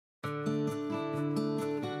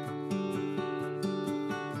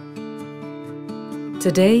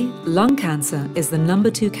Today, lung cancer is the number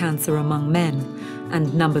 2 cancer among men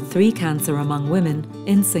and number 3 cancer among women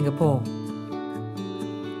in Singapore.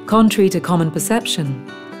 Contrary to common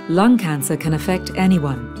perception, lung cancer can affect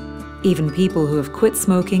anyone, even people who have quit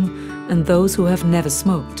smoking and those who have never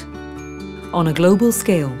smoked. On a global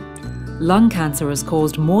scale, lung cancer has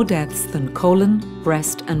caused more deaths than colon,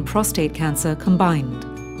 breast and prostate cancer combined.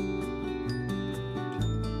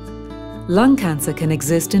 Lung cancer can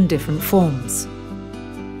exist in different forms.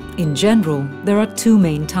 In general, there are 2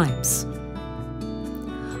 main types.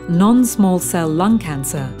 Non-small cell lung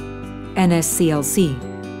cancer, NSCLC,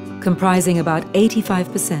 comprising about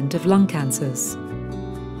 85% of lung cancers.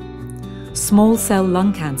 Small cell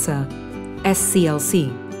lung cancer,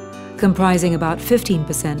 SCLC, comprising about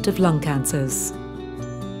 15% of lung cancers.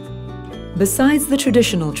 Besides the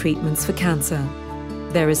traditional treatments for cancer,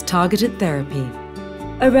 there is targeted therapy,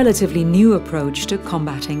 a relatively new approach to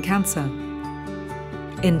combating cancer.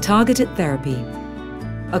 In targeted therapy,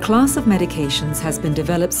 a class of medications has been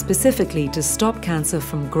developed specifically to stop cancer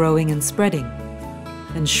from growing and spreading,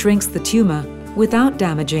 and shrinks the tumor without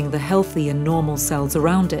damaging the healthy and normal cells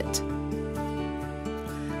around it.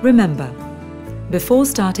 Remember, before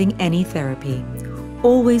starting any therapy,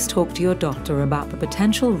 always talk to your doctor about the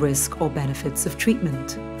potential risk or benefits of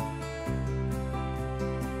treatment.